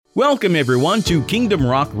Welcome everyone to Kingdom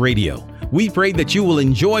Rock Radio. We pray that you will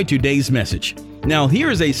enjoy today's message. Now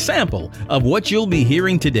here is a sample of what you'll be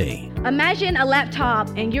hearing today. Imagine a laptop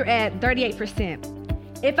and you're at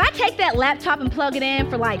 38%. If I take that laptop and plug it in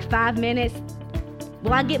for like 5 minutes,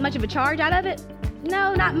 will I get much of a charge out of it?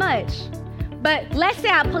 No, not much. But let's say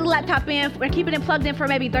I plug the laptop in and keep it plugged in for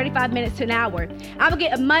maybe 35 minutes to an hour. I would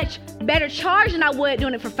get a much better charge than I would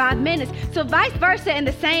doing it for 5 minutes. So vice versa in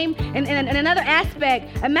another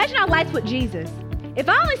aspect, imagine our lives with Jesus. If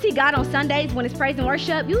I only see God on Sundays when it's praise and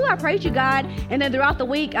worship, I praise you, God, and then throughout the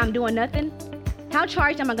week I'm doing nothing, how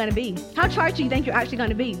charged am I going to be? How charged do you think you're actually going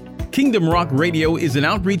to be? Kingdom Rock Radio is an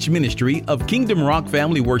outreach ministry of Kingdom Rock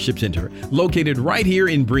Family Worship Center, located right here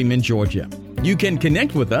in Bremen, Georgia. You can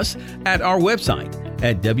connect with us at our website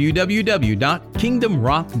at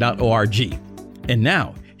www.kingdomrock.org. And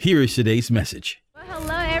now, here is today's message. Well,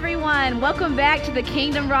 hello, everyone. Welcome back to the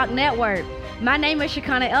Kingdom Rock Network. My name is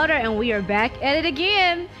Shekinah Elder, and we are back at it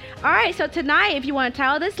again. All right, so tonight, if you want to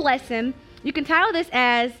title this lesson, you can title this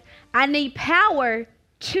as, I Need Power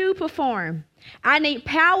to Perform. I need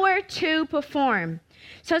power to perform.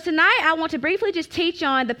 So tonight, I want to briefly just teach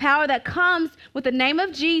on the power that comes with the name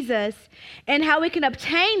of Jesus and how we can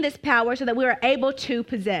obtain this power so that we are able to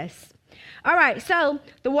possess. All right, so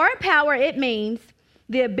the word power, it means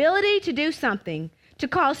the ability to do something, to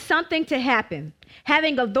cause something to happen,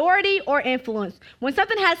 having authority or influence. When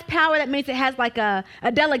something has power, that means it has like a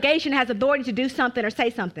delegation, has authority to do something or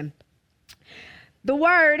say something. The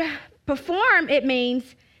word perform, it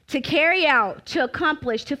means to carry out, to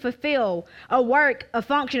accomplish, to fulfill a work, a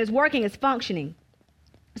function, is working, is functioning.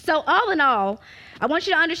 So all in all, I want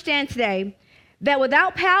you to understand today that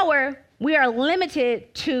without power, we are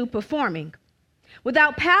limited to performing.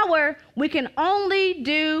 Without power, we can only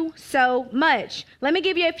do so much. Let me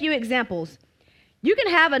give you a few examples. You can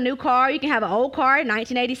have a new car, you can have an old car,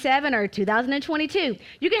 1987 or 2022.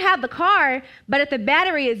 You can have the car, but if the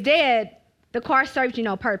battery is dead, the car serves you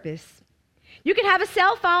no purpose. You can have a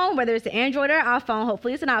cell phone, whether it's an Android or an iPhone.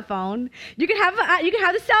 Hopefully it's an iPhone. You can have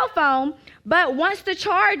the cell phone, but once the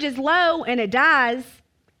charge is low and it dies,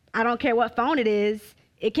 I don't care what phone it is,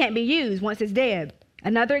 it can't be used once it's dead.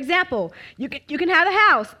 Another example, you can have a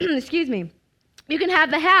house. Excuse me. You can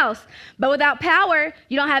have the house, but without power,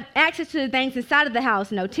 you don't have access to the things inside of the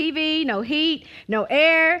house. No TV, no heat, no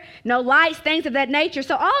air, no lights, things of that nature.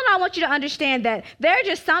 So all in all, I want you to understand that there are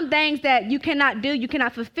just some things that you cannot do, you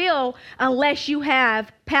cannot fulfill unless you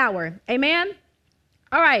have power. Amen?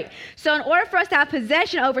 All right. So in order for us to have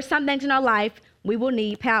possession over some things in our life, we will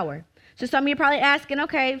need power. So some of you are probably asking,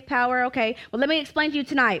 okay, power, okay. Well, let me explain to you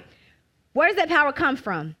tonight. Where does that power come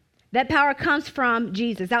from? That power comes from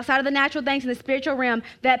Jesus. Outside of the natural things in the spiritual realm,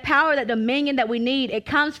 that power, that dominion that we need, it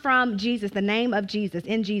comes from Jesus, the name of Jesus,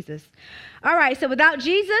 in Jesus. All right, so without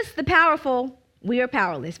Jesus, the powerful, we are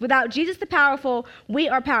powerless. Without Jesus, the powerful, we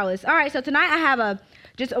are powerless. All right, so tonight I have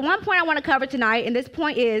just one point I want to cover tonight, and this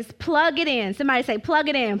point is plug it in. Somebody say plug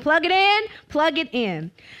it in, plug it in, plug it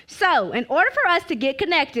in. So in order for us to get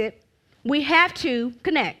connected, we have to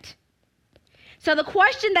connect. So the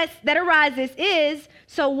question that arises is,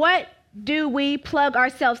 so what do we plug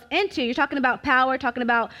ourselves into? You're talking about power, talking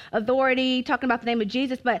about authority, talking about the name of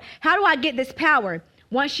Jesus, but how do I get this power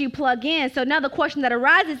once you plug in? So now the question that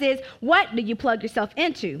arises is, what do you plug yourself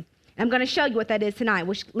into? I'm going to show you what that is tonight,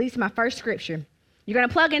 which leads to my first scripture. You're going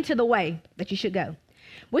to plug into the way that you should go,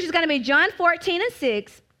 which is going to be John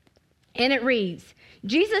 14:6, and it reads,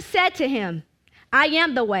 Jesus said to him, I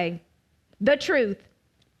am the way, the truth,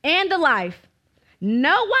 and the life.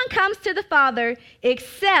 No one comes to the Father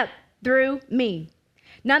except through me.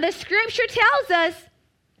 Now, the scripture tells us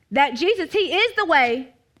that Jesus, he is the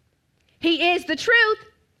way, he is the truth,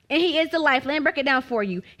 and he is the life. Let me break it down for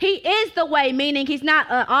you. He is the way, meaning he's not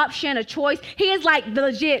an option, a choice. He is like the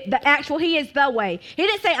legit, the actual, he is the way. He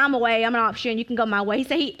didn't say, I'm a way, I'm an option, you can go my way. He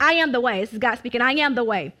said, I am the way. This is God speaking, I am the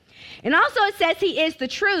way. And also it says he is the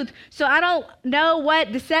truth. So I don't know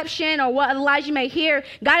what deception or what lies you may hear.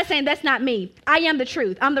 God is saying that's not me. I am the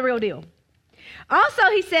truth. I'm the real deal. Also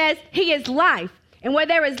he says he is life. And where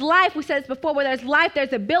there is life, we said this before, where there's life,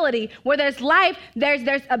 there's ability. Where there's life,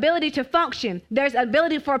 there's ability to function. There's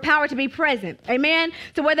ability for power to be present. Amen?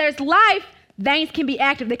 So where there's life, things can be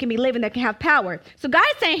active, they can be living, they can have power. So God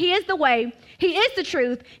is saying he is the way, he is the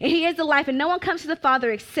truth, and he is the life, and no one comes to the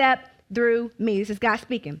Father except through me. This is God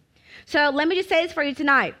speaking. So let me just say this for you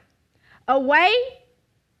tonight. A way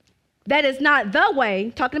that is not the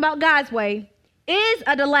way, talking about God's way, is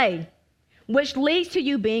a delay, which leads to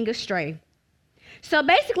you being astray. So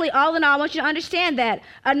basically, all in all, I want you to understand that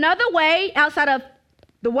another way outside of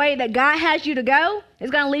the way that God has you to go,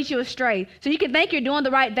 is going to lead you astray. So you can think you're doing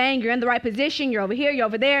the right thing, you're in the right position, you're over here, you're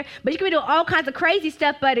over there, but you can be doing all kinds of crazy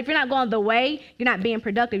stuff, but if you're not going the way, you're not being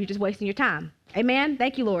productive, you're just wasting your time. Amen?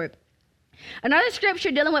 Thank you, Lord. Another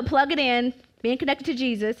scripture dealing with plug it in, being connected to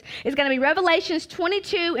Jesus, is going to be Revelations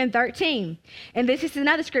 22:13. And this is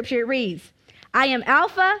another scripture. It reads, I am the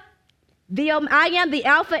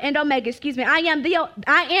Alpha and Omega. I am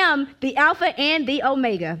the Alpha and the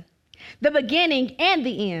Omega, the beginning and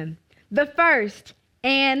the end, the first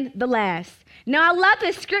and the last. Now, I love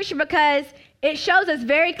this scripture because it shows us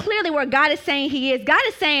very clearly where God is saying he is. God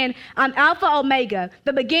is saying, I'm Alpha, Omega,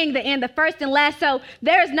 the beginning, the end, the first and last. So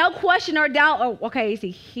there is no question or doubt. Oh, okay, is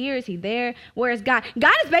he here? Is he there? Where is God?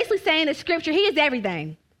 God is basically saying in the scripture, he is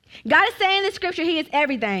everything. God is saying in the scripture, he is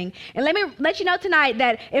everything. And let me let you know tonight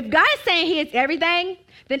that if God is saying he is everything,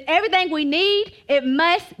 then everything we need, it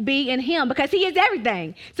must be in him because he is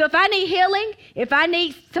everything. So if I need healing, if I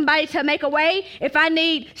need somebody to make a way, if I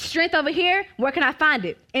need strength over here, where can I find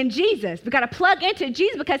it? In Jesus. We got to plug into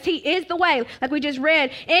Jesus because he is the way, like we just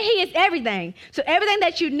read, and he is everything. So everything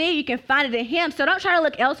that you need, you can find it in him. So don't try to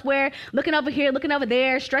look elsewhere, looking over here, looking over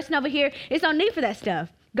there, stressing over here. There's no need for that stuff.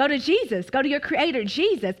 Go to Jesus. Go to your creator,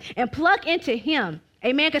 Jesus, and plug into him.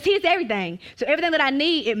 Amen? Because he is everything. So everything that I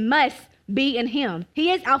need, it must be in him.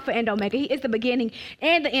 He is Alpha and Omega. He is the beginning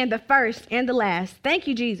and the end, the first and the last. Thank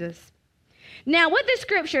you, Jesus. Now, with this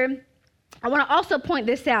scripture, I want to also point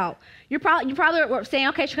this out. You probably were saying,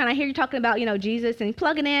 okay, Shekinah, I hear you talking about, Jesus and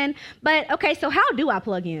plugging in. But, okay, so how do I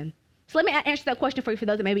plug in? So let me answer that question for you, for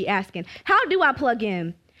those that may be asking. How do I plug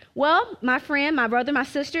in? Well, my friend, my brother, my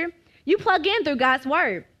sister, you plug in through God's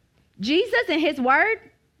word. Jesus and his word,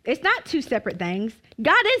 it's not two separate things.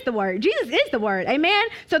 God is the word. Jesus is the word. Amen?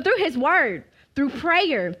 So through his word, through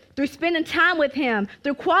prayer, through spending time with him,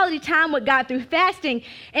 through quality time with God, through fasting,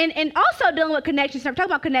 and also dealing with connections. So I'm talking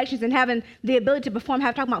about connections and having the ability to perform,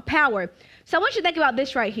 I'm talking about power. So I want you to think about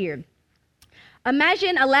this right here.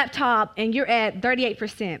 Imagine a laptop and you're at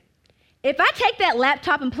 38%. If I take that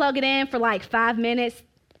laptop and plug it in for like 5 minutes,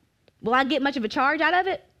 will I get much of a charge out of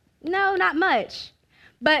it? No, not much.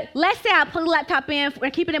 But let's say I plug the laptop in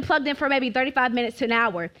and keep it plugged in for maybe 35 minutes to an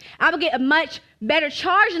hour. I would get a much better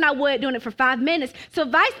charge than I would doing it for 5 minutes. So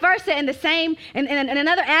vice versa in the same, in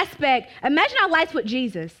another aspect, imagine our lives with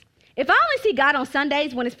Jesus. If I only see God on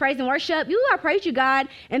Sundays when it's praise and worship, I praise you, God,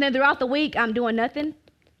 and then throughout the week I'm doing nothing,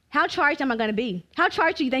 how charged am I going to be? How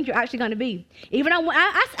charged do you think you're actually going to be? Even on,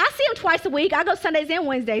 I see him twice a week. I go Sundays and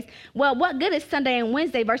Wednesdays. Well, what good is Sunday and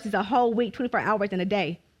Wednesday versus a whole week, 24 hours in a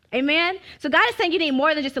day? Amen? So God is saying you need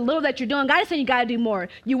more than just a little that you're doing. God is saying you got to do more.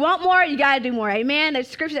 You want more, you got to do more. Amen? There's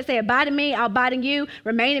scriptures that say, abide in me, I'll abide in you,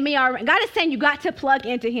 remain in me. God is saying you got to plug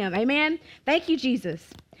into him. Amen? Thank you, Jesus.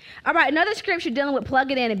 All right, another scripture dealing with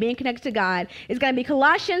plugging in and being connected to God is going to be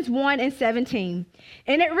Colossians 1:17.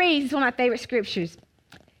 And it reads, it's one of my favorite scriptures.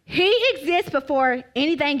 He exists before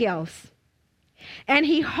anything else, and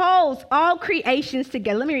he holds all creations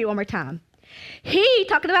together. Let me read it one more time. He,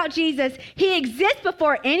 talking about Jesus, he exists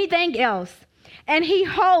before anything else, and he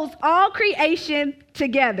holds all creation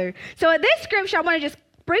together. So in this scripture, I want to just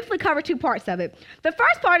briefly cover two parts of it. The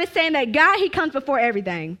first part is saying that God, he comes before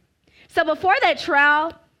everything. So before that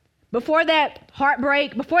trial, before that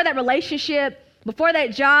heartbreak, before that relationship, before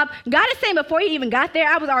that job, God is saying before you even got there,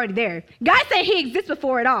 I was already there. God is saying he exists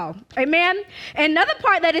before it all. Amen? And another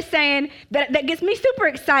part that is saying, that gets me super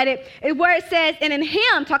excited, is where it says, and in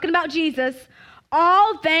him, talking about Jesus,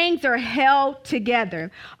 all things are held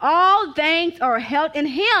together. All things are held in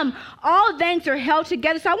him. All things are held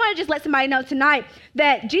together. So I want to just let somebody know tonight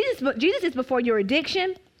that Jesus is before your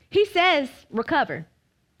addiction. He says, recover.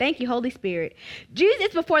 Thank you, Holy Spirit. Jesus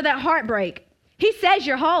is before that heartbreak. He says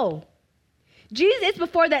you're whole. Jesus is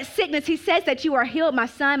before that sickness. He says that you are healed, my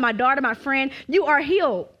son, my daughter, my friend. You are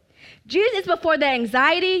healed. Jesus is before that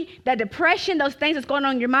anxiety, that depression, those things that's going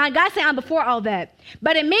on in your mind. God said, I'm before all that.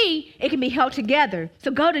 But in me, it can be held together.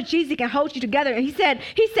 So go to Jesus, he can hold you together. And he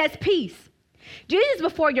says peace. Jesus is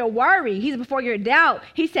before your worry. He's before your doubt.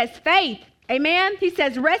 He says faith. Amen? He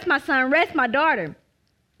says, rest, my son, rest, my daughter.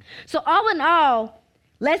 So all in all,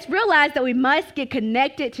 let's realize that we must get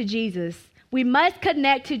connected to Jesus. We must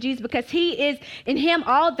connect to Jesus because he is, in him,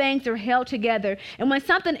 all things are held together. And when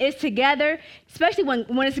something is together, especially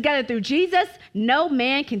when it's together through Jesus, no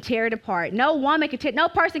man can tear it apart. No woman can tear, no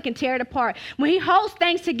person can tear it apart. When he holds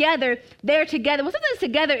things together, they're together. When something's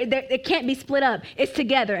together, it can't be split up. It's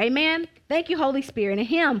together. Amen? Thank you, Holy Spirit. And in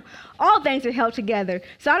him, all things are held together.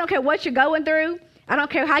 So I don't care what you're going through. I don't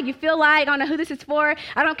care how you feel like. I don't know who this is for.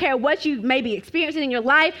 I don't care what you may be experiencing in your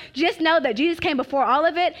life. Just know that Jesus came before all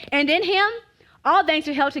of it. And in him, All things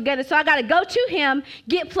are held together. So I got to go to him,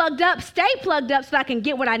 get plugged up, stay plugged up so that I can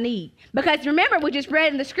get what I need. Because remember, we just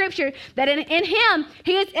read in the scripture that in him,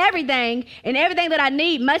 he is everything, and everything that I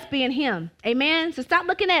need must be in him. Amen? So stop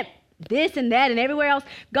looking at this and that and everywhere else.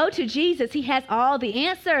 Go to Jesus. He has all the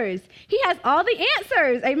answers. He has all the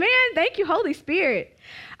answers. Amen? Thank you, Holy Spirit.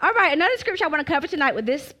 All right, another scripture I want to cover tonight with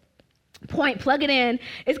this point, plug it in,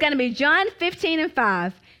 is going to be John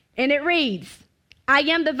 15:5. And it reads, I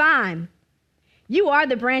am the vine. You are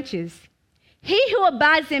the branches. He who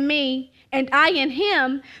abides in me and I in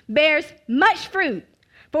him bears much fruit.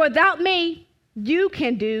 For without me, you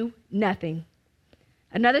can do nothing.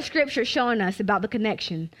 Another scripture showing us about the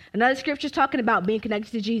connection. Another scripture is talking about being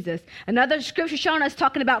connected to Jesus. Another scripture showing us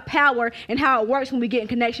talking about power and how it works when we get in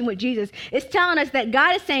connection with Jesus. It's telling us that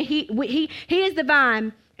God is saying he is the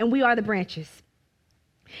vine and we are the branches.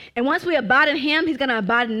 And once we abide in him, he's going to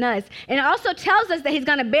abide in us. And it also tells us that he's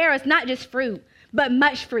going to bear us not just fruit, but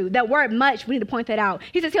much fruit. That word much, we need to point that out.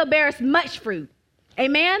 He says he'll bear us much fruit.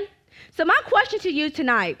 Amen? So my question to you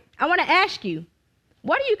tonight, I want to ask you,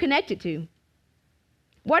 what are you connected to?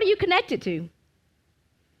 What are you connected to?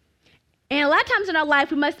 And a lot of times in our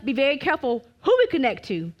life, we must be very careful who we connect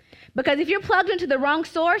to. Because if you're plugged into the wrong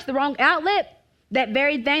source, the wrong outlet, that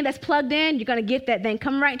very thing that's plugged in, you're going to get that thing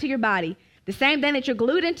coming right into your body. The same thing that you're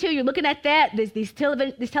glued into, you're looking at that, these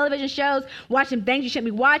television shows, watching things you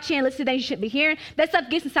shouldn't be watching, listening to things you shouldn't be hearing. That stuff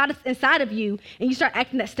gets inside of you, and you start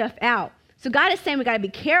acting that stuff out. So God is saying we got to be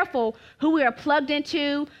careful who we are plugged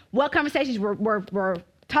into, what conversations we're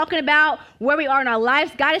talking about, where we are in our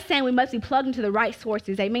lives. God is saying we must be plugged into the right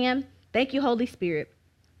sources. Amen? Thank you, Holy Spirit.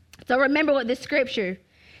 So remember what this scripture,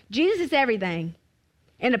 Jesus is everything.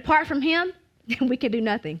 And apart from him, we can do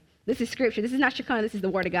nothing. This is scripture. This is not Shekinah. This is the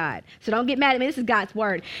word of God. So don't get mad at me. This is God's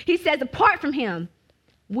word. He says, apart from him,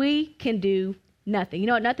 we can do nothing. You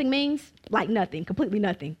know what nothing means? Like nothing, completely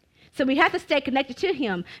nothing. So we have to stay connected to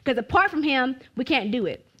him because apart from him, we can't do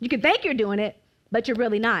it. You can think you're doing it, but you're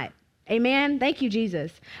really not. Amen? Thank you,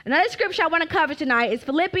 Jesus. Another scripture I want to cover tonight is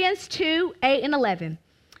Philippians 2:8-11.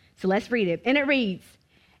 So let's read it. And it reads,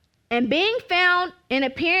 and being found in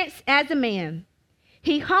appearance as a man,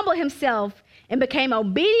 he humbled himself and became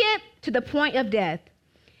obedient to the point of death,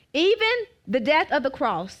 even the death of the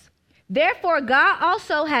cross. Therefore, God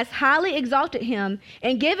also has highly exalted him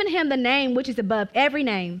and given him the name which is above every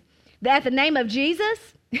name, that at the name of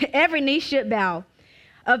Jesus, every knee should bow,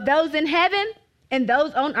 of those in heaven and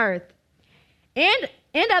those on earth, and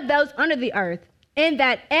of those under the earth, and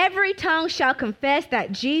that every tongue shall confess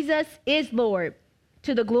that Jesus is Lord,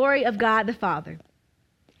 to the glory of God the Father.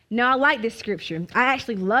 Now, I like this scripture. I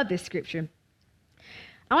actually love this scripture.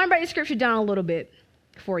 I want to break the scripture down a little bit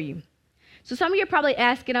for you. So some of you are probably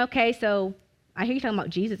asking, okay, so I hear you talking about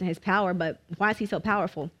Jesus and his power, but why is he so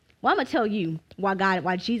powerful? Well, I'm going to tell you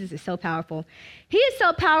why Jesus is so powerful. He is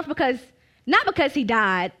so powerful not because he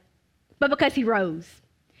died, but because he rose.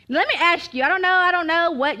 Let me ask you, I don't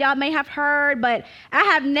know what y'all may have heard, but I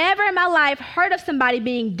have never in my life heard of somebody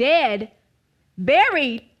being dead,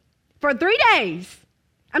 buried for 3 days.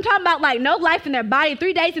 I'm talking about like no life in their body,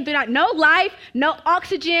 3 days and 3 nights, no life, no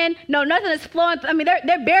oxygen, no nothing that's flowing. I mean,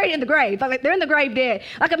 they're buried in the grave. Like they're in the grave dead.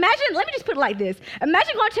 Like imagine, let me just put it like this.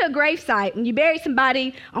 Imagine going to a grave site and you bury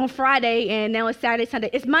somebody on Friday and now it's Saturday, Sunday,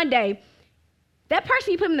 it's Monday. That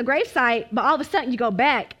person you put in the grave site, but all of a sudden you go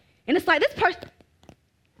back and it's like this person,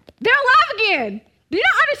 they're alive again. Do you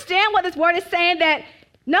not understand what this word is saying? That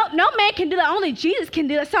no man can do that, only Jesus can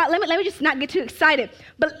do that. So let me just not get too excited.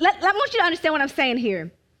 But I want you to understand what I'm saying here.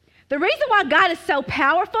 The reason why God is so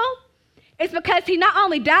powerful is because he not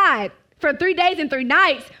only died for 3 days and 3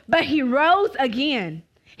 nights, but he rose again.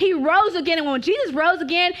 He rose again. And when Jesus rose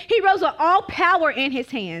again, he rose with all power in his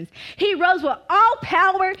hands. He rose with all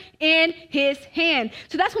power in his hand.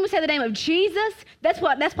 So that's when we say the name of Jesus. That's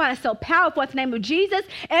why it's so powerful. At the name of Jesus,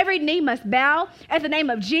 every knee must bow. At the name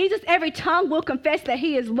of Jesus, every tongue will confess that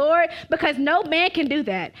he is Lord, because no man can do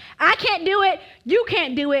that. I can't do it. You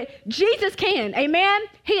can't do it. Jesus can. Amen?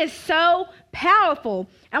 He is so powerful.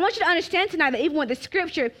 I want you to understand tonight that even with the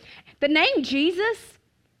scripture, the name Jesus,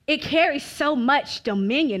 it carries so much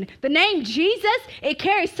dominion. The name Jesus, it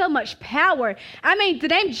carries so much power. I mean, the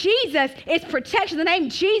name Jesus is protection. The name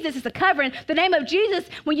Jesus is a covering. The name of Jesus,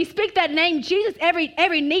 when you speak that name Jesus,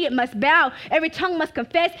 every knee it must bow. Every tongue must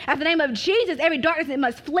confess. At the name of Jesus, every darkness it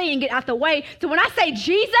must flee and get out the way. So when I say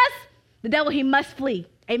Jesus, the devil, he must flee.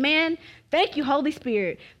 Amen? Thank you, Holy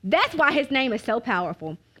Spirit. That's why his name is so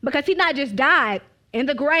powerful. Because he not just died in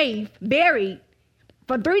the grave, buried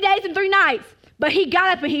for 3 days and 3 nights, but he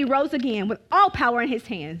got up and he rose again with all power in his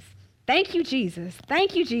hands. Thank you, Jesus.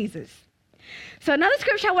 Thank you, Jesus. So another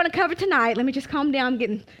scripture I want to cover tonight, let me just calm down. I'm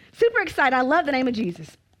getting super excited. I love the name of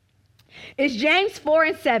Jesus. It's James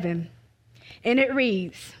 4:7, and it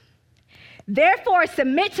reads, therefore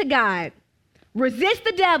submit to God, resist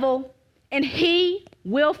the devil, and he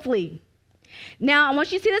will flee. Now, I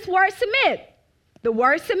want you to see this word submit. The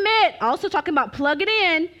word submit, also talking about plug it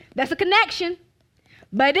in, that's a connection.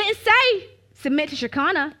 But it didn't say submit to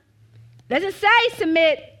Shekinah. It doesn't say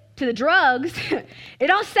submit to the drugs. It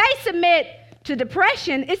don't say submit to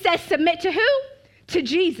depression. It says submit to who? To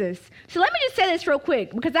Jesus. So let me just say this real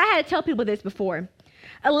quick, because I had to tell people this before.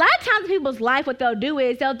 A lot of times in people's life, what they'll do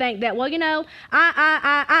is they'll think that, well, you know,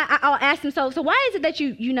 I'll ask them, so why is it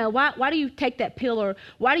that why do you take that pill, or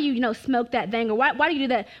why do you, smoke that thing, or why do you do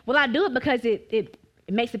that? Well, I do it because it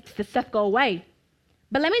makes the stuff go away.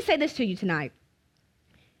 But let me say this to you tonight.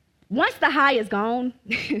 Once the high is gone,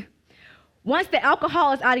 once the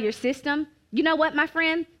alcohol is out of your system, you know what, my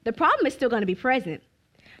friend? The problem is still going to be present.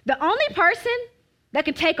 The only person that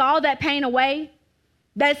can take all that pain away,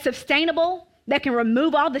 that's sustainable, that can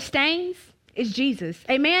remove all the stains, is Jesus.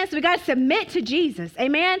 Amen. So we got to submit to Jesus.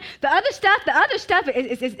 Amen. The other stuff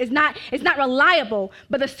is not reliable.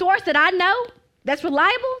 But the source that I know that's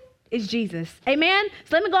reliable is Jesus. Amen.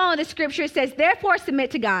 So let me go on with the scripture. It says, therefore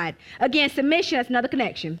submit to God. Again, submission, that's another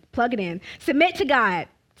connection. Plug it in. Submit to God.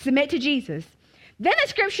 Submit to Jesus. Then the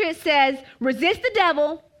scripture, it says, resist the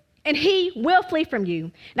devil, and he will flee from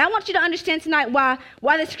you. Now, I want you to understand tonight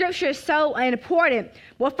why the scripture is so important.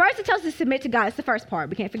 Well, first it tells us to submit to God. That's the first part.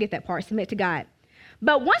 We can't forget that part, submit to God.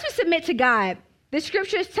 But once we submit to God, the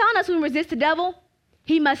scripture is telling us when we resist the devil,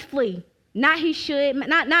 he must flee. Not he should,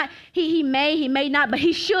 not he may not, but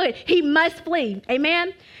he should. He must flee.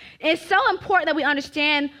 Amen? It's so important that we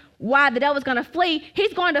understand why the devil's going to flee.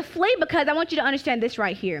 He's going to flee because I want you to understand this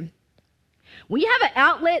right here. When you have an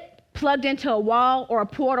outlet plugged into a wall or a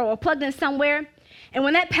portal or plugged in somewhere, and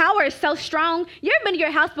when that power is so strong, you ever been to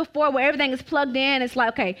your house before where everything is plugged in? It's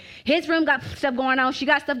like, okay, his room got stuff going on, she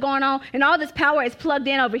got stuff going on, and all this power is plugged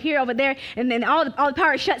in over here, over there, and then all the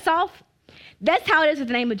power shuts off. That's how it is with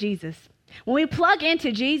the name of Jesus. When we plug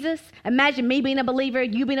into Jesus, imagine me being a believer,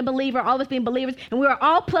 you being a believer, all of us being believers, and we are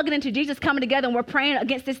all plugging into Jesus, coming together, and we're praying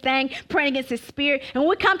against this thing, praying against this spirit. And when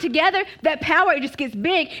we come together, that power just gets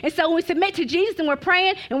big. And so when we submit to Jesus and we're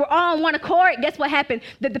praying and we're all on one accord, guess what happened?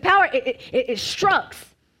 The power, it strikes.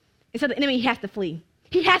 And so the enemy has to flee.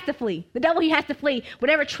 He has to flee. The devil, he has to flee.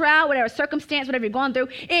 Whatever trial, whatever circumstance, whatever you're going through,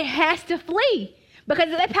 it has to flee.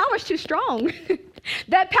 Because that power is too strong.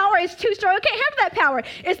 That power is too strong. It can't handle that power.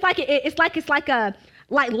 It's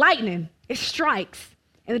like lightning. It strikes,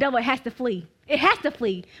 and the devil has to flee. It has to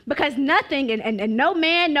flee because nothing and no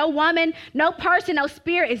man, no woman, no person, no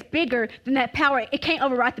spirit is bigger than that power. It can't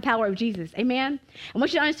override the power of Jesus. Amen. I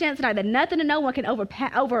want you to understand tonight that nothing and no one can nothing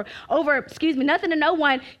and no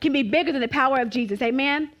one can be bigger than the power of Jesus.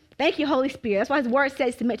 Amen. Thank you, Holy Spirit. That's why his word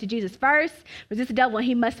says submit to Jesus first, resist the devil, and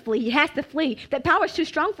he must flee. He has to flee. That power is too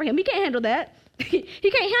strong for him. He can't handle that. He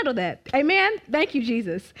can't handle that. Amen? Thank you,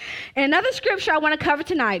 Jesus. And another scripture I want to cover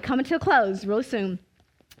tonight, coming to a close really soon,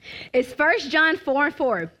 is 1 John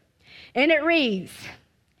 4:4. And it reads,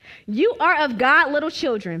 you are of God, little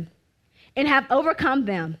children, and have overcome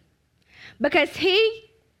them, because he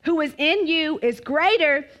who is in you is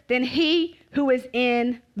greater than he who is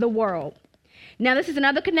in the world. Now, this is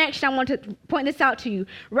another connection. I want to point this out to you.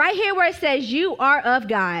 Right here where it says you are of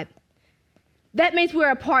God, that means we're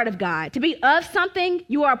a part of God. To be of something,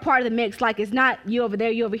 you are a part of the mix. Like it's not you over there,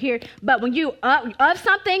 you over here. But when you of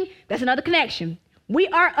something, that's another connection. We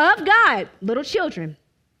are of God, little children,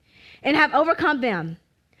 and have overcome them,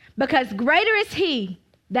 because greater is he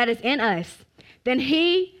that is in us than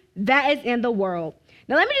he that is in the world.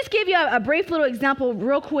 Now, let me just give you a brief little example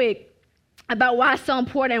real quick about why it's so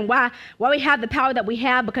important and why we have the power that we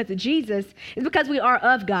have because of Jesus, is because we are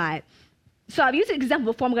of God. So I've used an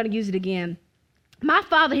example before, I'm going to use it again. My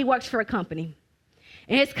father, he works for a company.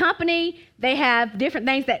 In his company, they have different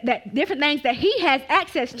things that he has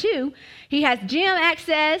access to. He has gym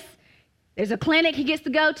access. There's a clinic he gets to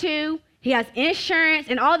go to. He has insurance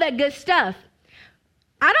and all that good stuff.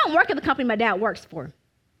 I don't work at the company my dad works for.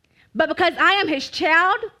 But because I am his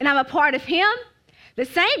child and I'm a part of him, the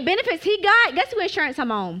same benefits he got, guess who insurance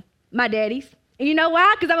I'm on? My daddy's. And you know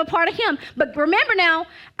why? Because I'm a part of him. But remember now,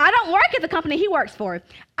 I don't work at the company he works for.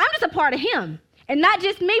 I'm just a part of him. And not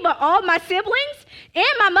just me, but all my siblings and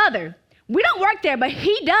my mother. We don't work there, but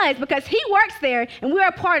he does because he works there and we're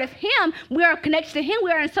a part of him. We are connected to him.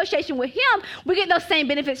 We are in association with him. We get those same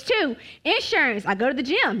benefits too. Insurance, I go to the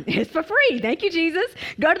gym. It's for free. Thank you, Jesus.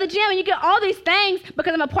 Go to the gym and you get all these things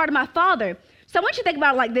because I'm a part of my Father. So I want you to think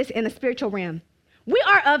about it like this in the spiritual realm. We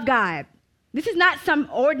are of God. This is not some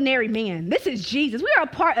ordinary man. This is Jesus. We are a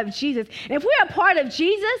part of Jesus. And if we are a part of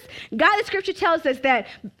Jesus, God, the scripture tells us that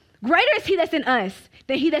greater is he that's in us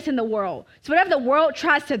than he that's in the world. So whatever the world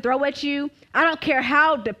tries to throw at you, I don't care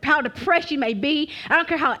how depressed you may be. I don't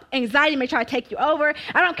care how anxiety may try to take you over.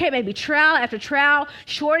 I don't care, it may be trial after trial,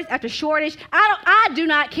 shortage after shortage. I do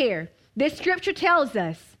not care. This scripture tells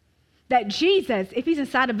us that Jesus, if he's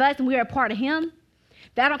inside of us and we are a part of him,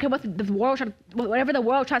 that I don't care what whatever the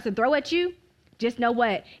world tries to throw at you, just know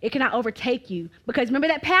what? It cannot overtake you. Because remember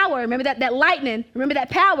that power, remember that lightning, remember that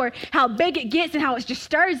power, how big it gets and how it just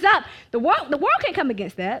stirs up. The world can't come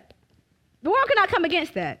against that. The world cannot come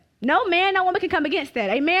against that. No man, no woman can come against that.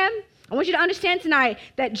 Amen? I want you to understand tonight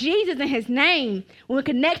that Jesus in his name, when we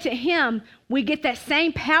connect to him, we get that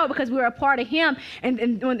same power because we're a part of him.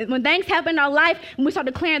 And when things happen in our life, when we start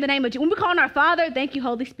declaring the name of Jesus, when we call on our Father, thank you,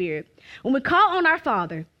 Holy Spirit. When we call on our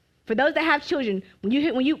Father, for those that have children, when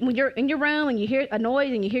you're in your room and you hear a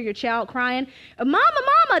noise and you hear your child crying, mama,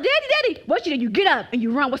 daddy, what you do? You get up and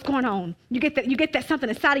you run. What's going on? You get that something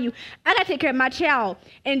inside of you. I gotta take care of my child.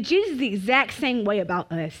 And Jesus is the exact same way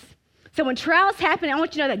about us. So when trials happen, I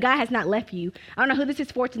want you to know that God has not left you. I don't know who this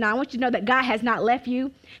is for tonight. I want you to know that God has not left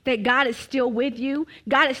you, that God is still with you.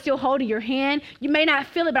 God is still holding your hand. You may not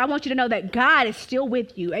feel it, but I want you to know that God is still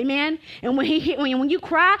with you. Amen? And when you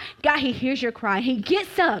cry, God, he hears your cry. He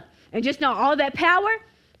gets up. And just know all that power,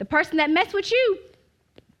 the person that messed with you,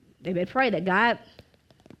 they better pray that God,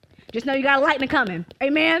 just know you got a lightning coming.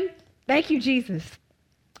 Amen? Thank you, Jesus.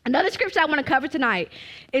 Another scripture I want to cover tonight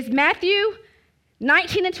is Matthew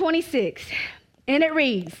 19:26. And it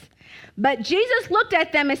reads, "But Jesus looked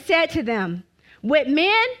at them and said to them, with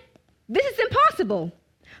men, this is impossible.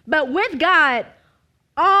 But with God,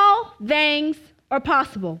 all things are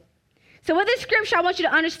possible." So with this scripture, I want you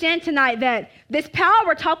to understand tonight that this power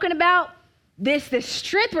we're talking about, this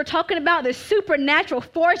strength we're talking about, this supernatural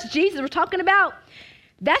force Jesus we're talking about,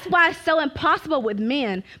 that's why it's so impossible with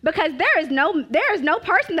men, because there is no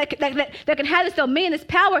person that can have this dominion, this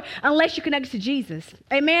power, unless you connect to Jesus.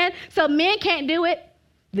 Amen? So men can't do it.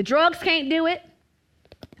 The drugs can't do it.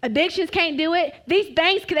 Addictions can't do it. These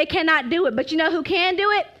things, they cannot do it. But you know who can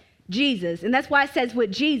do it? Jesus. And that's why it says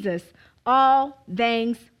with Jesus, all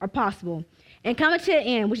things are possible. And coming to the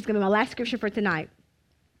end, which is going to be my last scripture for tonight,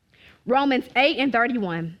 Romans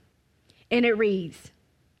 8:31, and it reads,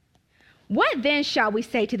 "What then shall we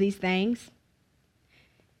say to these things?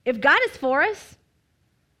 If God is for us,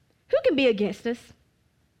 who can be against us?"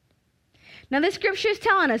 Now this scripture is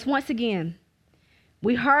telling us once again,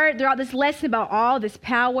 we heard throughout this lesson about all this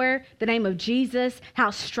power, the name of Jesus,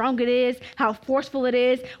 how strong it is, how forceful it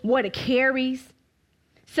is, what it carries.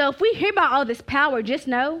 So if we hear about all this power, just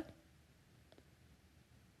know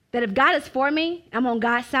that if God is for me, I'm on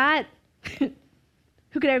God's side. Who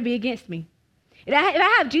could ever be against me? If I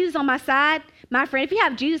have Jesus on my side, my friend, if you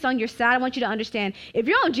have Jesus on your side, I want you to understand, if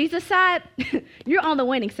you're on Jesus' side, you're on the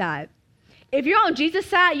winning side. If you're on Jesus'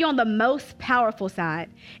 side, you're on the most powerful side.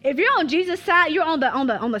 If you're on Jesus' side, you're on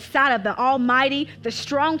the side of the Almighty, the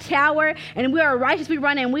strong tower, and we are righteous, we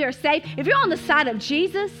run and we are safe. If you're on the side of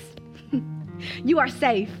Jesus, you are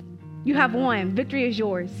safe. You have won. Victory is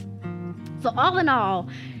yours. So all in all,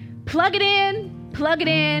 plug it in, plug it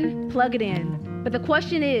in, plug it in. But the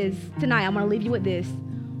question is, tonight, I'm going to leave you with this.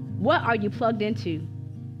 What are you plugged into?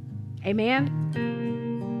 Amen?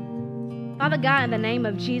 Father God, in the name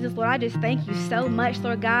of Jesus, Lord, I just thank you so much,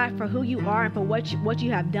 Lord God, for who you are and for what you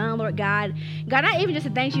have done, Lord God. God, not even just the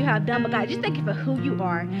things you have done, but God, just thank you for who you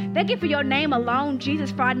are. Thank you for your name alone, Jesus,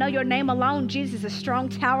 for I know your name alone, Jesus, is a strong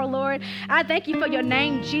tower, Lord. I thank you for your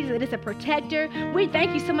name, Jesus, that it's a protector. We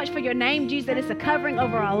thank you so much for your name, Jesus, that it's a covering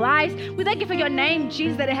over our lives. We thank you for your name,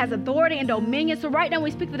 Jesus, that it has authority and dominion. So right now we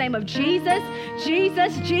speak the name of Jesus,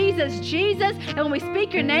 Jesus, Jesus, Jesus. And when we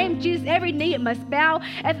speak your name, Jesus, every knee it must bow.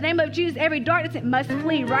 At the name of Jesus, every darkness it must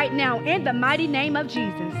flee right now in the mighty name of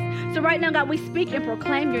Jesus. So right now, God, we speak and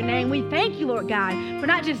proclaim your name. We thank you, Lord God, for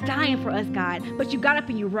not just dying for us, God, but you got up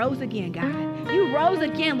and you rose again, God. You rose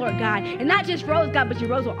again, Lord God, and not just rose, God, but you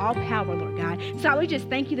rose with all power, Lord God. So we just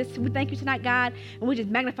thank you. We thank you tonight, God, and we just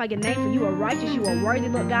magnify your name, for you are righteous, you are worthy,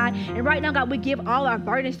 Lord God. And right now, God, we give all our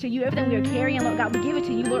burdens to you. Everything we are carrying, Lord God, we give it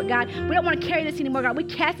to you, Lord God. We don't want to carry this anymore, God. We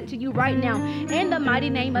cast it to you right now in the mighty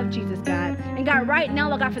name of Jesus, God. And God, right now,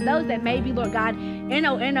 Lord God, for those that may be, Lord God, in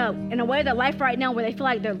a way of their life right now where they feel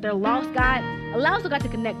like they're lost, God, allow us, Lord God, to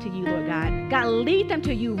connect to you, Lord God. God, lead them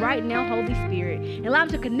to you right now, Holy Spirit. And allow them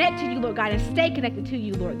to connect to you, Lord God, and stay connected to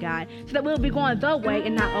you, Lord God, so that we'll be going the way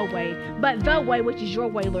and not a way, but the way, which is your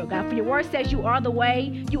way, Lord God. For your word says you are the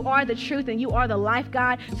way, you are the truth, and you are the life,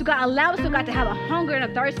 God. So God, allow us, Lord God, to have a hunger and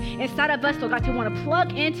a thirst inside of us, Lord God, to want to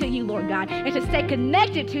plug into you, Lord God, and to stay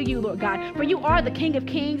connected to you, Lord God. For you are the King of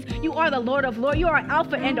Kings, you are the Lord of Lords, you are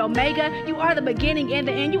Alpha and Omega, you are the beginning and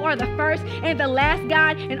the end, you are the first and the last,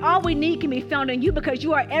 God, and all we need can be found in you because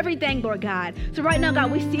you are everything, Lord God. So right now,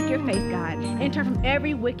 God, we seek your face, God, and turn from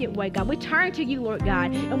every wicked way, God. We turn to you, Lord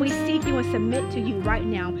God, and we seek you and submit to you right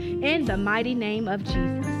now in the mighty name of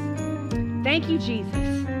Jesus. Thank you, Jesus.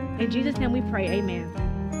 In Jesus' name we pray, amen.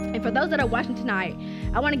 And for those that are watching tonight,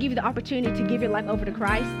 I want to give you the opportunity to give your life over to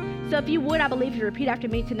Christ. So if you would, I believe you repeat after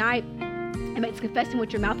me tonight and make this confession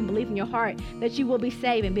with your mouth and believe in your heart that you will be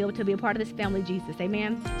saved and be able to be a part of this family, Jesus.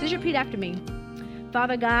 Amen. So just repeat after me.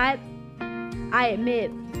 Father God, I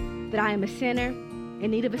admit that I am a sinner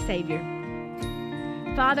in need of a Savior.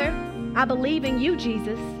 Father, I believe in you,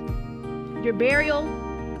 Jesus, your burial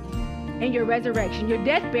and your resurrection, your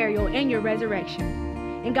death, burial, and your resurrection.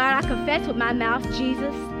 And God, I confess with my mouth,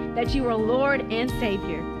 Jesus, that you are Lord and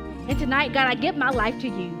Savior. And tonight, God, I give my life to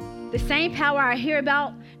you. The same power I hear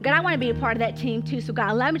about, God, I want to be a part of that team too. So God,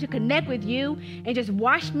 allow me to connect with you and just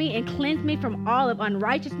wash me and cleanse me from all of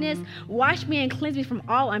unrighteousness. Wash me and cleanse me from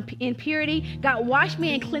all impurity. God, wash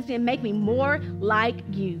me and cleanse me and make me more like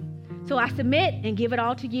you. So I submit and give it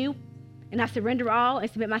all to you. And I surrender all and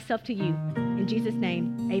submit myself to you. In Jesus'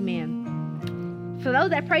 name, amen. For those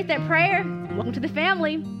that prayed that prayer, welcome to the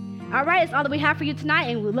family. All right, it's all that we have for you tonight,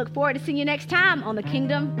 and we look forward to seeing you next time on the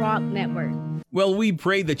Kingdom Rock Network. Well, we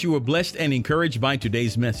pray that you were blessed and encouraged by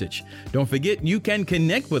today's message. Don't forget, you can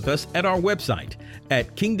connect with us at our website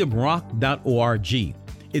at kingdomrock.org.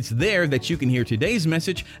 It's there that you can hear today's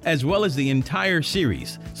message as well as the entire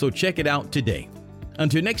series, so check it out today.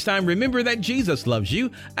 Until next time, remember that Jesus loves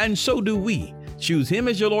you, and so do we. Choose Him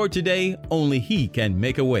as your Lord today. Only He can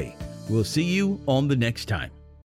make a way. We'll see you on the next time.